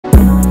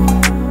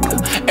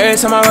Every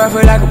time I rap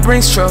it like a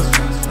Brinks truck.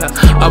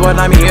 Up all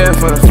night me here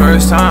for the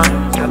first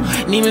time.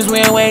 Demons, we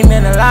ain't waiting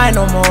in the line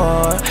no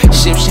more.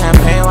 Sip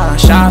champagne while I'm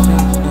shopping.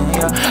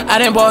 I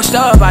done bossed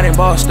up. Ran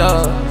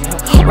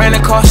the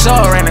cost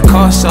up, had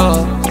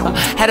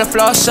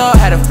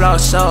a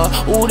floss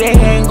up, ooh, they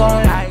ain't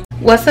gon' like.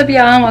 What's up,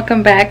 y'all, and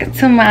welcome back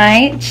to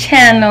my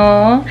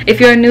channel.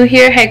 If you're new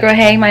here, hey girl,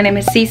 hey, my name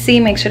is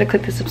Cece. Make sure to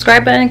click the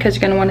subscribe button because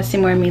you're gonna want to see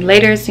more of me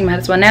later, so you might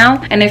as well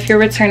now. And if you're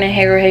returning,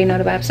 hey girl, hey, you know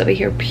the vibes over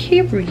here,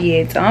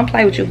 period. So I don't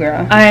play with you,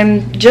 girl.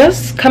 I'm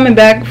just coming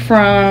back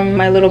from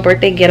my little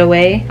birthday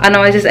getaway. I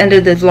know I just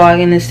ended the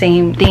vlog in the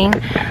same thing,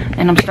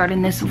 and I'm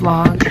starting this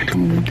vlog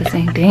in the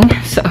same thing,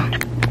 so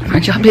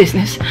mind y'all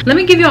business. Let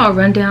me give y'all a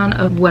rundown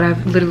of what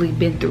I've literally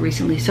been through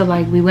recently. So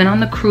like, we went on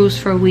the cruise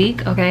for a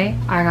week, okay?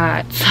 I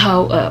got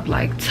toe up,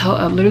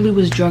 literally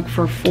was drunk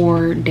for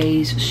 4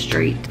 days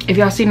straight. If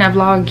y'all seen that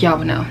vlog, y'all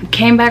would know.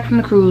 Came back from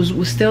the cruise,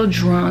 was still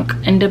drunk,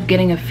 ended up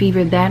getting a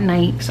fever that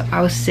night, so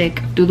I was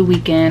sick through the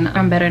weekend.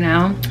 I'm better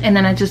now. And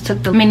then I just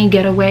took the mini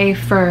getaway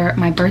for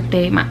my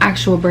birthday, my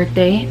actual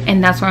birthday,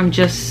 and that's where I'm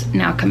just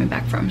now coming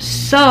back from.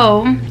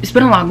 So it's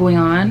been a lot going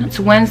on. It's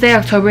Wednesday,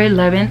 October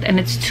 11th, and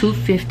it's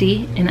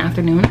 2:50 in the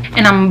afternoon,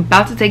 and I'm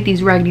about to take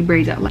these raggedy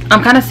braids out. Like,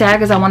 I'm kind of sad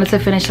because I wanted to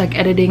finish like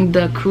editing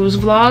the cruise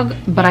vlog,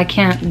 but I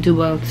can't do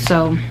both.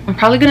 So I'm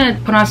probably gonna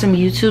put on some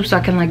YouTube so I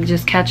can like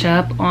just catch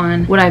up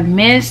on what I've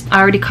missed. I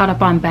already caught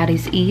up on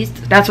Baddies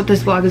East. That's what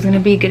this vlog is gonna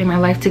be, getting my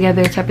life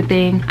together type of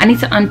thing. I need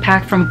to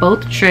unpack from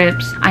both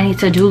trips. I need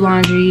to do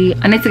laundry.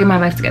 I need to get my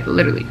life together,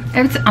 literally.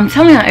 I'm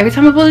telling you, every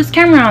time I pull this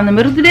camera out in the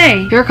middle of the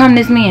day, here come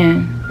this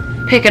man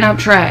picking up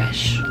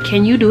trash.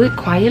 Can you do it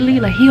quietly?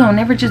 Like, he don't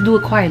never just do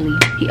it quietly.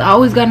 He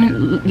always gotta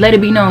let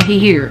it be known he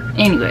here.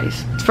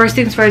 Anyways, first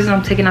things first,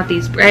 I'm taking out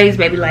these braids,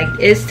 baby. Like,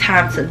 it's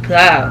time to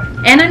go.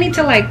 And I need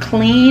to like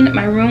clean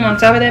my room on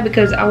top of that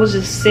because I was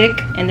just sick,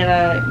 and then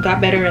I got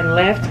better and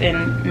left,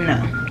 and no.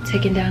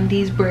 Taking down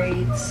these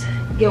braids.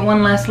 Get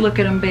one last look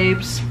at them,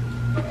 babes.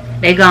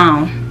 They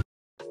gone.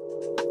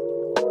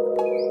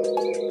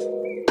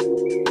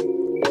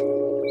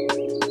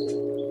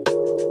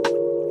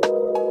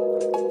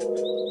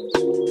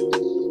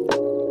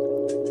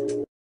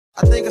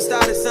 I think I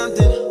started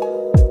something.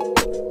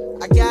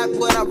 I got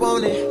what I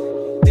wanted.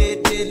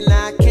 Didn't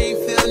I? Can't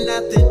feel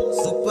nothing.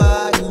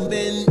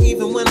 Superhuman,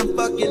 even when I'm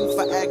fucking.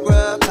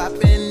 Viagra,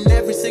 popping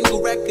every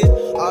single record.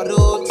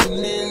 Auto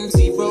tuning,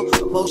 zero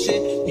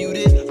emotion,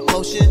 muted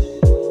emotion,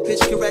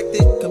 pitch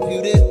corrected,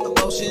 computed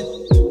emotion.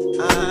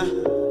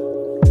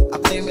 I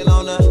blame it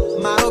on a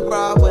model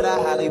bra with a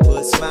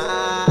Hollywood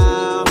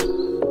smile.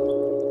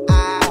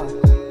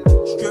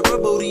 Stripper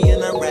booty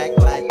in a rack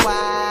like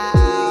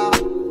wow.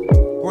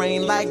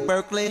 Brain like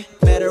Berkeley,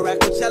 met her at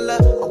Coachella.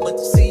 I went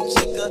to see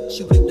Chica,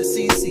 she with the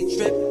CC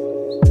trip.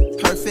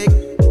 Perfect,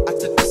 I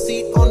took a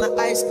seat on the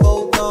ice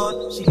cold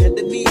dawn. She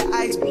handed me an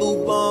ice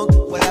blue bong,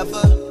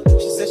 whatever.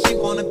 She said she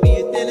wanna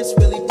be a dentist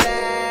really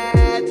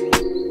bad.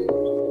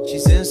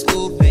 She's in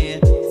school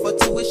paying for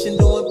tuition,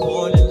 doing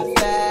porn in the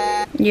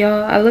fat.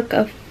 Yo, I look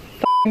a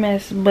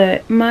mess,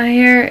 but my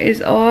hair is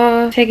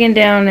all taken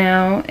down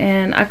now,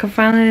 and I can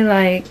finally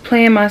like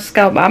play in my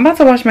scalp. I'm about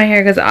to wash my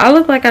hair because I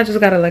look like I just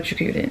got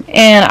electrocuted,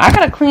 and I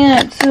gotta clean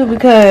it too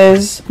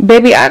because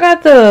baby, I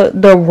got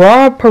the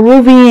raw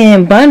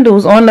Peruvian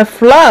bundles on the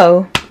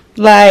flow.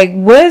 Like,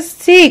 what's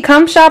tea?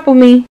 Come shop with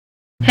me.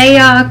 Hey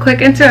y'all,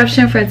 quick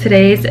interruption for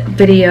today's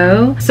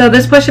video. So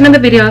this portion of the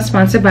video is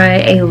sponsored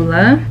by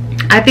Ayula.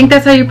 I think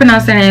that's how you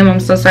pronounce their name. I'm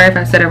so sorry if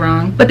I said it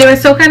wrong. But they were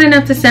so kind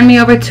enough to send me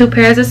over 2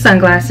 pairs of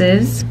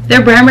sunglasses.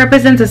 Their brand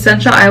represents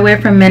essential eyewear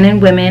for men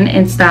and women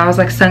in styles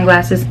like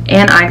sunglasses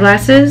and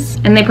eyeglasses.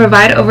 And they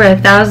provide over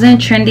 1,000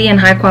 trendy and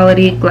high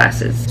quality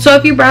glasses. So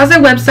if you browse their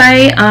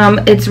website,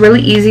 it's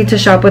really easy to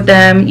shop with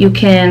them. You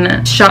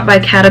can shop by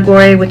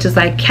category, which is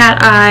like cat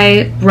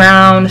eye,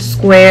 round,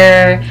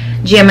 square,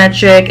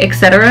 geometric,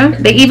 etc.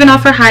 They even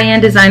offer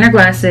high-end designer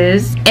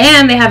glasses,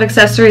 and they have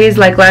accessories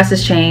like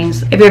glasses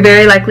chains. If you're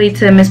very likely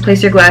to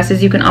misplace your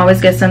glasses, you can always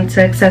get some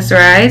to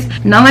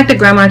accessorize. Not like the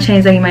grandma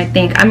chains that you might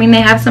think. I mean,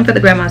 they have some for the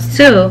grandmas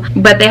too,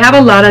 but they have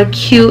a lot of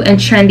cute and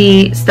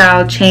trendy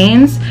style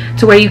chains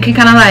to where you can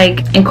kind of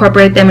like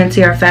incorporate them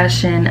into your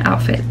fashion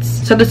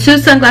outfits. So the 2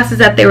 sunglasses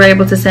that they were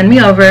able to send me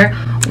over,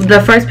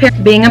 the first pair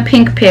being a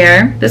pink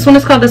pair. This one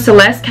is called the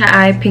Celeste Cat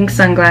Eye Pink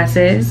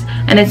Sunglasses,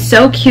 and it's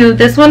so cute.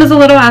 This one is a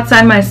little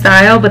outside my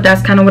style, but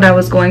that's kind of what I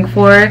was going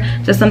for,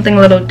 just something a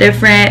little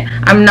different.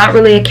 I'm not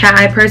really a cat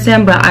eye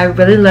person, but I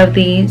really love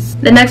these.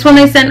 The next one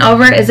they sent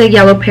over is a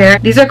yellow pair.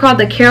 These are called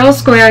the Carol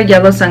Square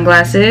Yellow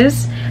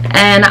Sunglasses,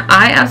 and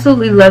I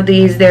absolutely love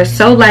these. They're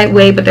so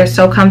lightweight, but they're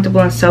so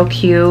comfortable and so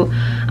cute.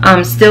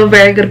 Still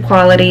very good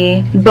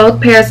quality.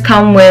 Both pairs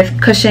come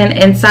with cushion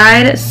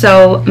inside,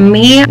 so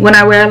me, when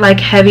I wear like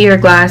heavier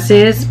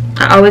glasses,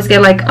 I always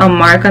get like a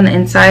mark on the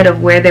inside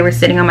of where they were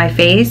sitting on my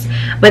face.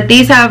 But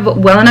these have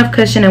well enough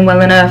cushion and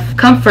well enough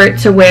comfort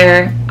to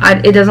where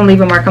it doesn't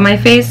leave a mark on my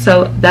face,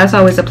 so that's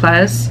always a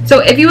plus. So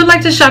if you would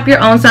like to shop your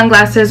own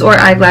sunglasses or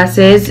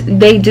eyeglasses,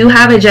 they do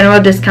have a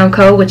general discount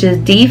code, which is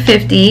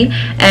D50,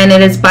 and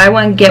it is buy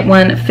one get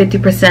one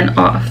 50%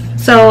 off.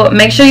 So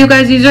make sure you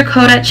guys use your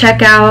code at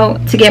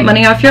checkout to get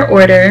money off your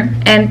order.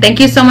 And thank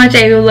you so much,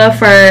 Ayula,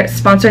 for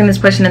sponsoring this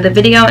portion of the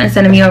video and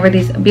sending me over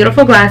these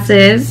beautiful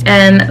glasses.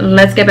 And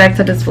let's get back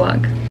to this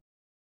vlog.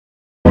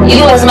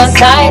 You was my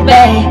side,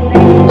 babe.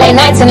 Late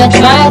nights in the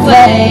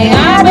driveway.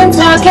 I've been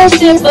talking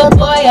shit, but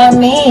boy, I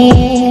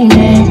mean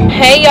it.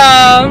 Hey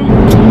y'all,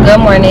 good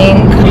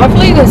morning.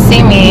 Hopefully you can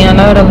see me. I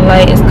know the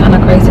light is kind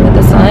of crazy with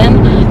the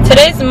sun.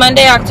 Today's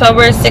Monday,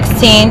 October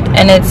 16th,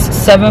 and it's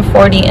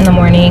 7:40 in the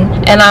morning.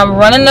 And I'm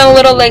running a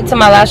little late to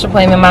my lash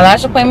appointment. My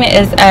lash appointment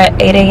is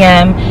at 8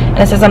 a.m. and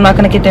it says I'm not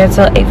gonna get there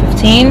until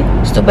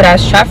 8:15. Stupid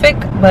ass traffic,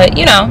 but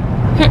you know,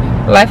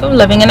 life of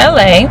living in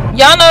LA.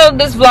 Y'all know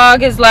this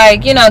vlog is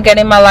like, you know,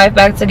 getting my life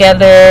back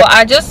together.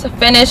 I just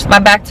finished my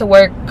back to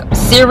work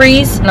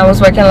series and I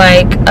was working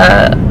like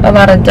a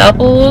lot of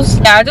doubles.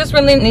 Yeah, I just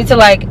really need to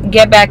like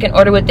get back in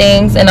order with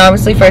things, and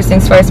obviously first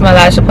things first, my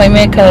lash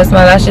appointment, because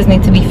my lashes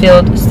need to be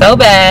filled so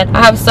bad.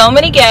 I have so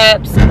many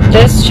gaps.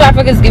 This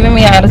traffic is giving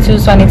me an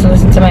attitude, so I need to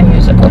listen to my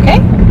music. Okay.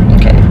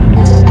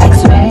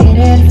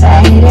 X-rated,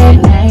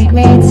 faded, make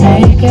me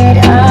take it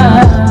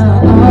out.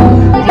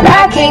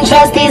 I can't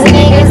trust these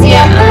niggas,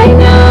 yeah, I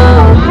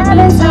know. I've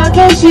been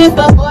talking shit,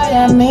 but boy,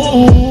 I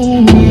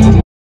mean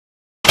it.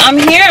 I'm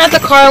here at the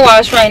car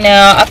wash right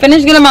now. I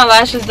finished getting my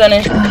lashes done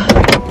and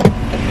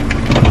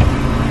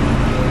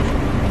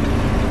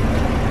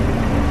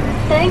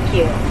Thank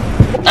you.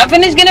 I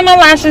finished getting my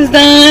lashes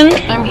done.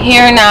 I'm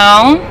here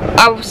now.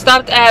 I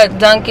stopped at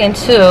Dunkin'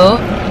 too.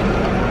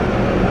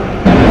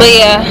 But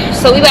yeah,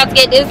 so we about to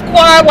get this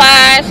car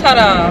wash. Hold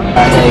on. I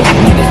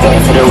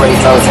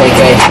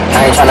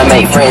ain't tryna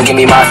make friends, give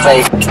me my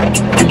face.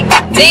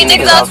 These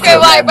niggas on script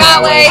like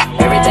Broadway.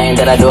 Everything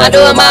that I do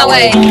it my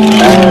way.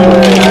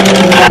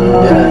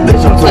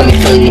 Let me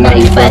see, you know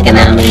you fucking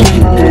on me.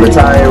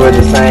 Retire with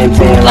the same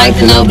team Like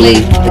the no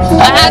bleed.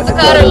 I had to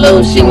cut her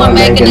loose, she wasn't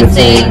making the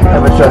team.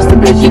 Never trust a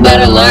bitch, You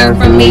better learn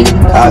from me.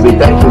 I'll be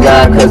thanking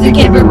God cause he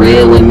keep it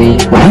real with me.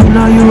 You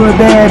know you a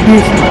bad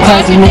bitch.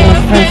 Cause you damn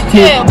first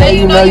kill, Hey,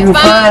 you know you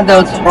fine,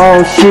 don't you?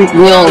 Oh shit,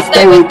 you don't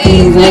stay with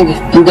these niggas.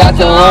 You got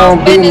your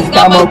own business,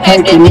 got more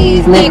cake than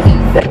these niggas.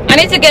 I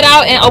need to get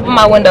out and open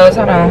my windows.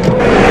 Hold on.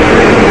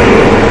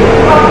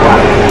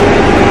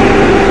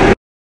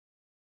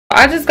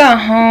 I just got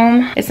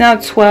home. It's now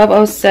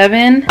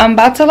 12:07. I'm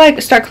about to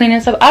like start cleaning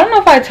stuff. I don't know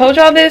if I told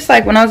y'all this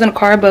like when I was in the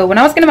car, but when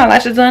I was getting my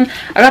lashes done,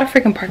 I got a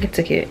freaking parking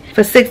ticket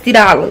for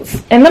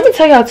 $60. And let me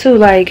tell y'all too,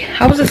 like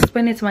I was just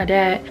explaining to my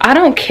dad, I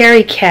don't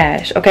carry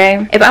cash,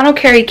 okay? If I don't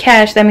carry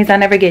cash, that means I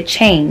never get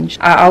change.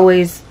 I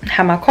always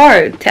have my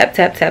card, tap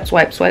tap tap,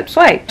 swipe swipe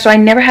swipe, so I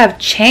never have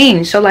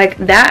change. So like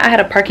that, I had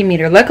a parking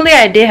meter. Luckily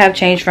I did have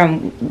change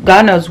from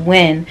God knows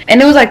when,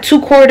 and it was like 2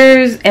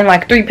 quarters and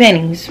like 3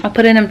 pennies. I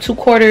put in them 2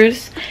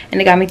 quarters and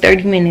it got me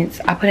 30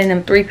 minutes. I put in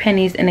them 3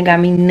 pennies and it got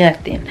me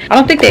nothing. I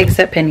don't think they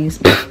accept pennies,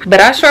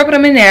 but I sure put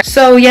them in there.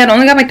 So yeah, it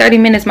only got me 30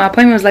 minutes. My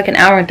appointment was like an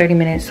hour and 30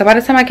 minutes. So by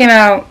the time I came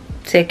out,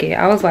 ticket,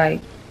 I was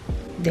like,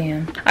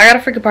 damn, I got a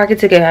freaking parking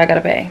ticket I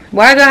gotta pay.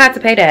 Why do I have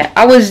to pay that?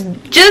 I was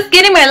just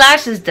getting my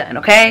lashes done,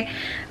 okay?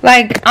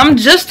 Like, I'm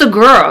just a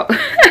girl.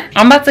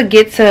 I'm about to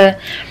get to,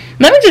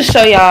 let me just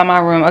show y'all my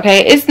room,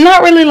 okay? It's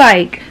not really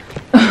like,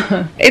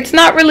 it's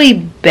not really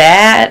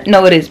bad.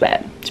 No, it is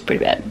bad. It's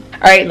pretty bad.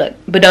 All right, look,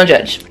 but don't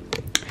judge.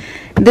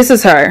 This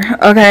is her,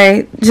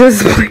 okay?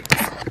 Just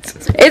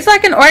it's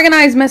like an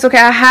organized mess, okay?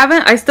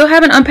 I still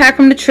haven't unpacked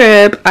from the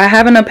trip. I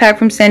haven't unpacked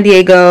from San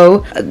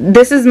Diego.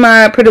 This is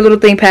my Pretty Little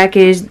Thing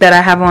package that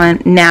I have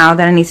on now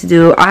that I need to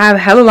do. I have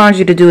hella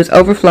laundry to do. It's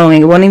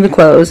overflowing. It won't even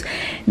close.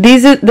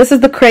 This is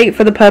the crate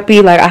for the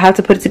puppy. Like, I have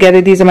to put it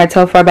together. These are my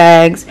Telfar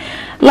bags.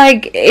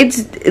 Like,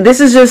 this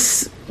is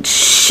just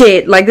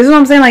shit. Like, this is what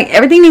I'm saying. Like,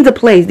 everything needs a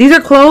place. These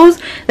are clothes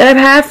that I've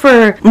had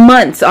for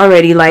months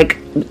already. Like,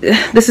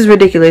 this is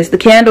ridiculous. The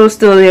candle is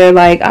still there.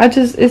 Like,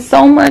 it's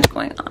so much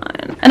going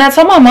on. And I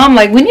told my mom,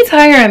 like, we need to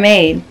hire a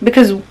maid,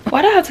 because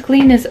why do I have to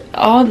clean this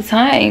all the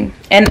time?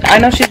 And I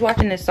know she's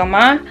watching this, so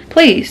Ma,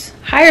 please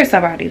hire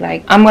somebody.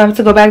 Like, I'm going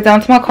to go back down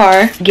to my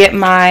car, get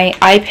my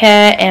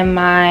iPad and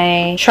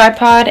my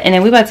tripod, and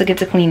then we about to get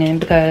to cleaning,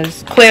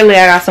 because clearly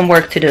I got some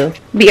work to do.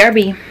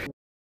 BRB.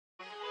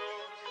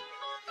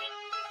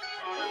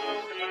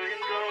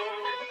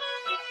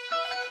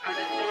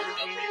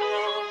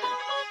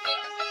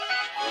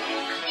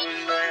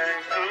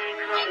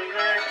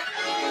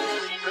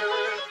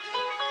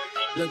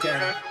 Look at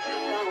her.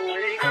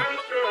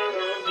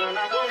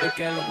 Look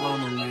at her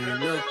mama, man.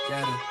 Look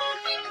at her.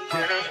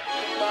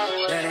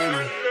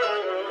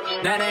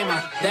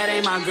 That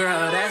ain't my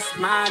girl. That's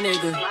my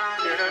nigga.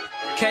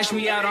 Catch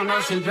me out on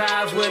Ocean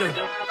Drive with her.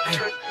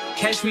 Hey,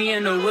 catch me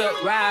in the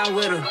whip, ride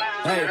with her.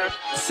 Hey,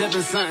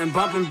 sipping something,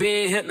 bumping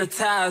big,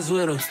 hypnotized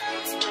with her.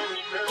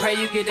 Pray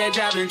you get that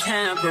job in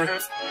Tampa.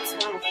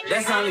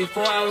 That's only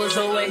 4 hours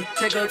away.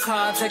 Take a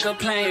car, take a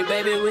plane,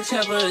 baby,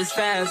 whichever is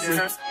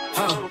faster.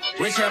 Oh,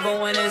 whichever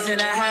one is in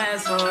a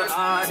hassle.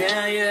 Oh,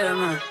 damn, yeah,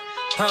 man.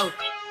 Oh,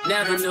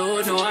 never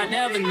knew, no, I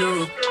never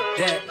knew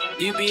that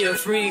you be a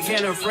freak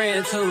and a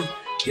friend too.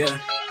 Yeah,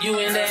 you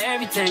into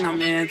everything I'm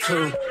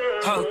into.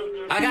 Oh,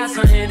 I got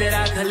something that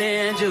I could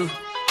lend you.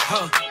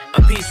 Oh,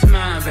 a peace of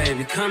mind,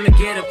 baby. Come and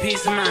get a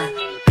peace of mind.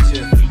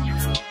 Yeah.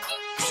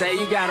 Say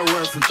you gotta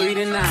work from 3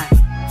 to 9.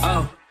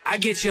 Oh, I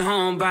get you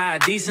home by a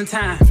decent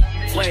time.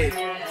 Wait,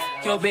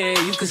 your bed,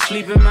 you can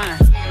sleep in mine.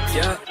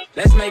 Yeah,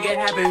 let's make it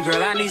happen,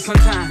 girl, I need some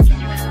time.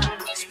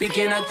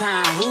 Speaking of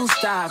time, who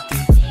stopped it?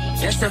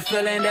 That's the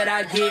feeling that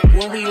I get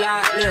when we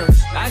lock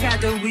lips. I got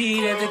the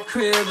weed at the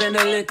crib and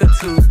the liquor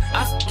too.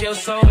 I fuck your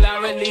soul, I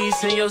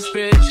release in your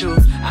spiritual.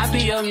 I be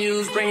your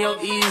muse, bring your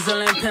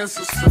easel and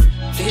pencils too.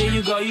 Here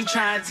you go, you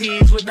try and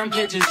tease with them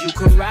pictures. You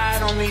could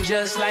ride on me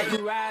just like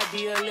you ride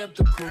the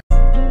elliptical.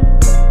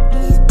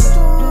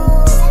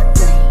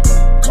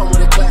 Come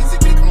with a classic,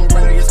 they come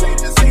around your slave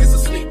and say it's a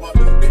sleeper.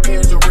 The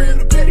ears are real,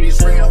 the petty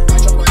is real.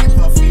 Watch your wife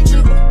for a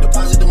feature.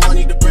 Deposit the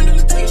money to Brenda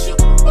Leticia,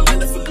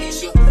 Belinda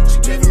Felicia. She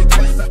gave me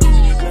class, I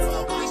can't even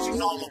find police, you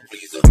know I'm a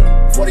pleaser.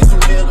 42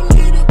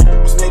 millimeter,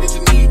 was made in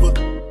Geneva.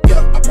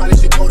 Yeah, I probably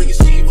should go to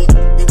Yeshiva.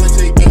 We went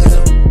to Ibiza.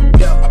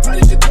 Yeah, I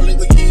probably should go live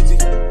with Yeezy.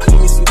 I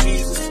need me some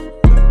Jesus.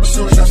 As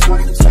soon as I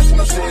swipe and touch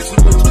my shares, you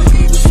wouldn't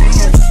believe it.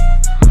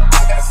 I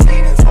got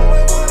stains on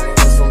my mind,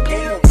 and some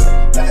M's.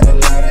 Got a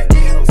lot of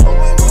M's on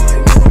my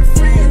mind, no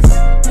friends.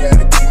 Yeah,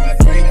 I keep my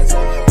friends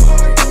on my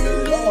mind. I'm in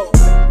love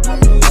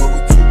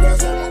with 2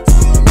 girls on my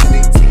tongue, and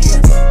they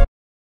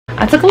 10.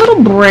 I took a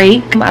little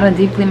break. I'm out of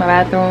deep clean my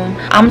bathroom.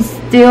 I'm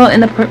still in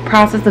the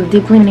process of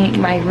deep cleaning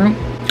my room.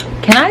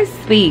 Can I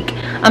speak?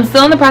 I'm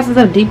still in the process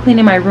of deep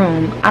cleaning my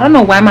room. I don't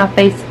know why my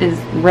face is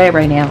red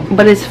right now,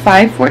 but it's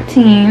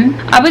 5:14.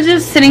 I was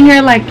just sitting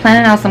here like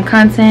planning out some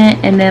content,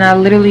 and then I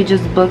literally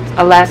just booked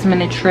a last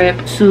minute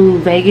trip to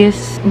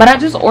Vegas. But I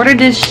just ordered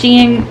this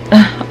Shein.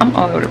 I'm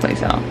all over the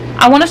place, y'all.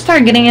 I want to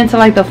start getting into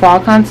like the fall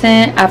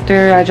content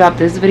after I drop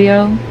this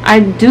video. I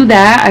do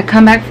that. I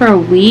come back for a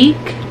week.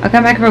 I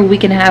come back for a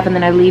week and a half, and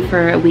then I leave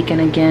for a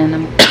weekend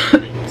again.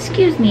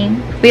 Excuse me.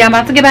 But yeah, I'm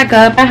about to get back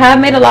up. I have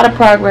made a lot of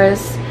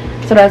progress,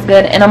 so that's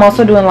good. And I'm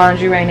also doing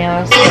laundry right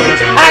now. So.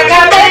 I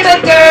got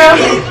baby girl,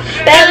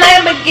 that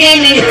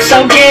Lamborghini,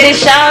 so get it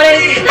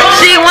shouted.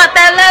 She want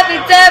that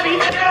lovey-dovey,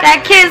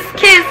 that kiss,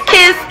 kiss,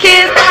 kiss,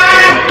 kiss.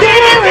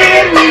 Get it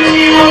with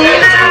me.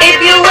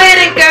 If you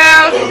with it,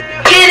 girl,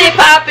 get it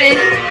poppin'.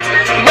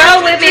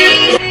 Roll with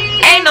me,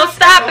 ain't no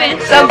stopping,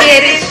 so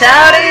get it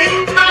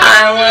shouted.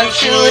 I want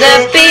you to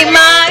be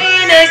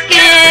mine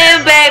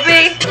again,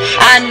 baby.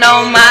 I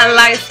know my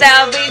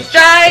lifestyle be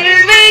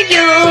driving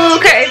you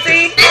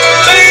crazy.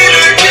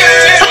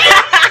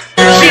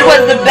 She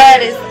was the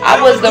baddest, I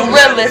was the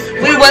realest,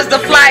 we was the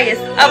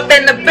flyest up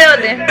in the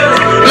building.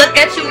 Look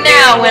at you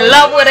now, in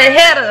love with a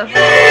hitter.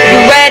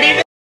 You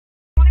ready?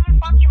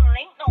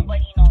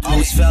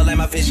 Always felt like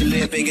my vision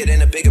lived bigger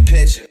than a bigger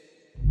picture.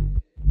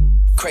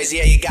 Crazy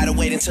how you gotta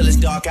wait until it's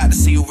dark out to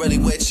see who really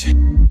with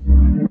you.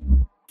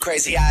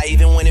 Crazy how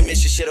even when it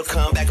miss you, shit'll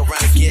come back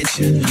around and get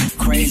you.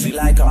 Crazy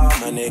like all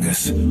my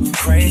niggas.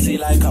 Crazy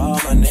like all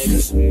my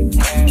niggas.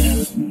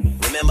 Yeah.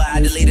 Remember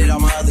I deleted all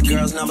my other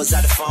girls' numbers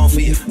out the phone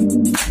for you.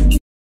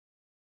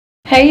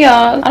 Hey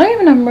y'all, I don't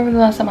even remember the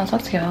last time I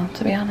talked to y'all,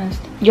 to be honest.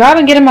 Y'all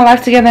been getting my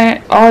life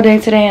together all day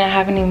today, and I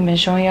haven't even been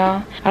showing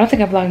y'all. I don't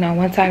think I vlogged not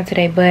one time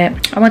today, but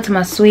I went to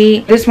my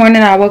suite. This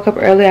morning I woke up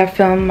early. I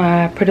filmed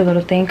my Pretty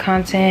Little Thing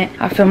content.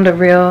 I filmed a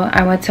reel.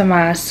 I went to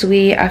my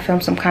suite. I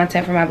filmed some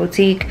content for my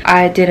boutique.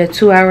 I did a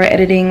 2-hour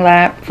editing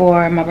lap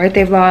for my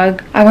birthday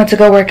vlog. I went to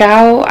go work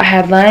out. I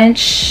had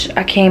lunch.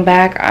 I came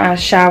back. I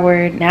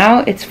showered. Now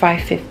it's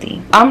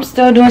 5:50. I'm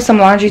still doing some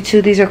laundry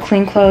too. These are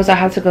clean clothes. I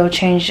have to go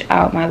change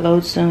out my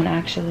load soon,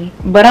 actually.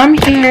 But I'm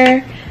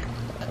here.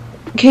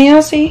 Can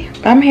y'all see?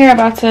 I'm here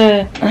about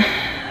to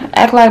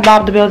act like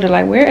Bob the Builder.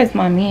 Like, where is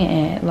my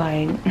man at?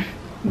 Like,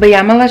 but yeah,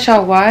 I'm gonna let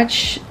y'all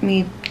watch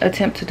me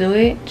attempt to do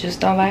it. Just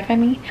don't laugh at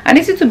me. I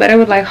need to do better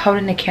with like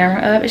holding the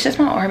camera up. It's just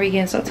my arm be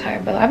getting so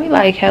tired, but I be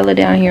like hella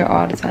down here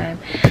all the time.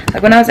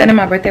 Like when I was ending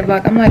my birthday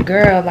vlog, I'm like,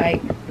 girl,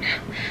 like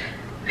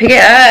pick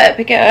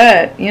it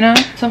up, you know?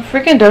 Some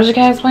freaking Doja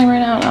Cat is playing right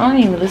now. I don't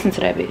even listen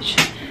to that bitch.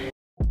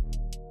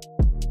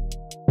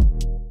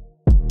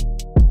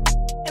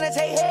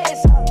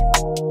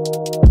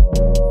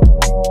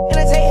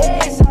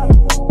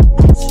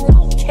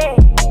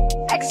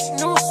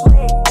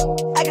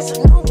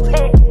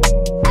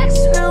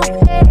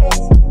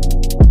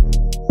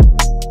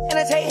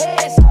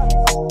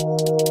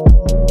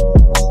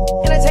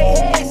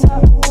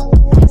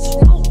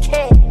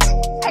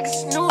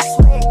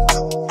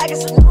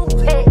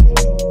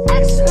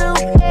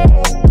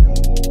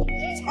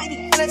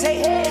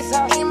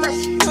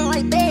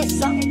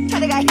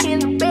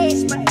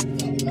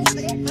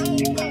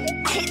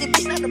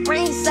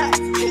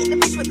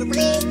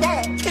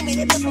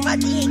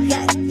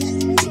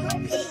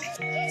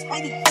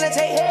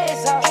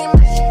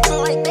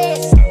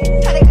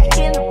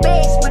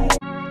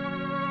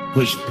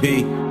 Push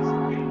P.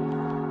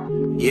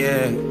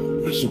 Yeah,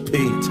 push P.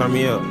 Turn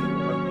me up.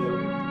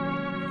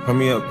 Turn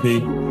me up, P.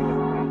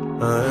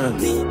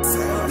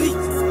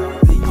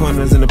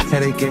 Pointers in the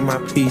paddock, get my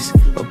piece.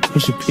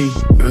 Push a P.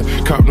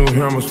 Cop new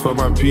hammers for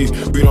my piece.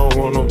 We don't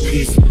want no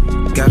peace.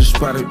 Got a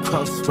spotted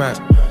puff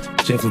spot.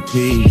 Just for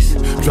peace.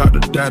 Drop the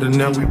data,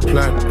 now we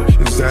plotting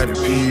inside the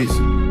peas.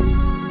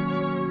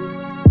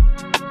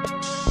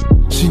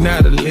 She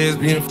not a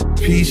lesbian for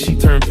peace, she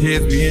turned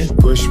lesbian.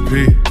 Push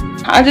P.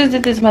 I just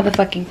did this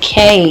motherfucking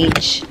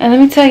cage. And let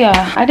me tell y'all,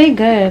 I did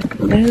good.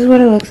 This is what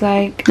it looks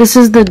like. This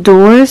is the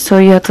door, so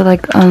you have to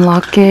like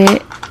unlock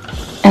it.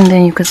 And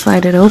then you can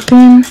slide it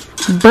open.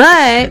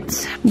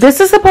 But this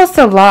is supposed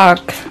to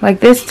lock.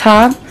 Like this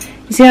top.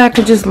 You see how I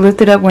could just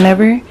lift it up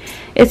whenever?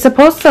 It's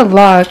supposed to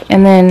lock.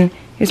 And then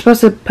you're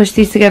supposed to push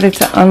these together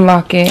to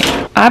unlock it.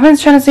 I've been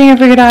trying to see and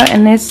figure it out.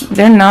 And it's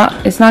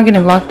not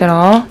getting locked at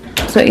all.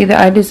 So either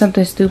I did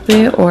something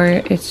stupid or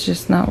it's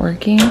just not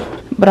working.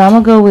 But I'm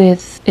gonna go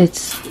with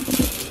it's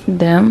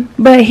them.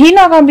 But he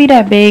not gonna be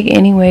that big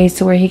anyways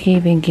to where he can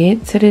even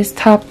get to this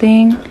top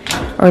thing.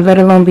 Or let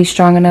alone be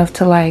strong enough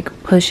to like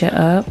push it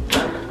up.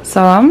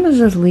 So I'm gonna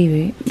just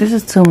leave it. This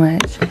is too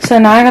much. So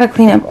now I gotta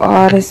clean up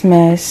all this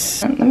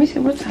mess. Let me see,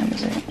 what time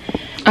is it?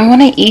 I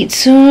want to eat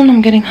soon.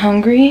 I'm getting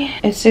hungry.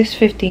 It's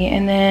 6:50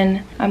 and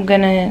then I'm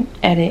gonna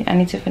edit. I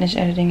need to finish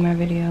editing my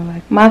video.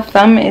 Like my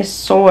thumb is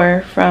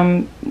sore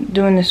from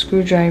doing the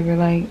screwdriver.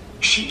 Like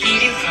she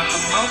get it from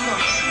her mama.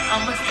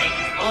 I'ma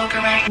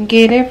say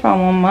get it from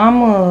her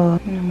mama.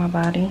 You know my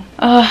body.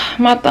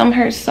 My thumb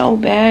hurts so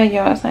bad,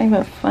 y'all. It's not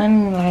even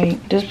funny.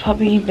 Like this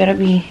puppy better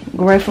be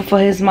grateful for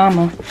his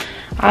mama.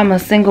 I'm a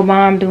single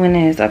mom doing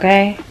this,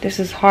 okay? This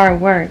is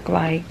hard work.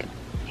 Like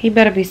he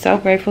better be so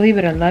grateful. He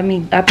better love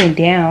me up and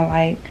down.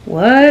 Like,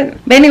 what?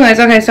 But anyways,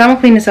 okay, so I'm gonna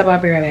clean this up. I'll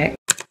be right back.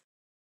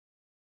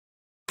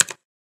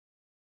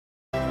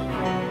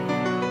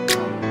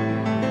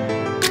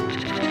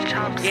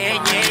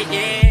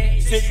 Yeah.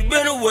 Since you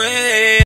been away.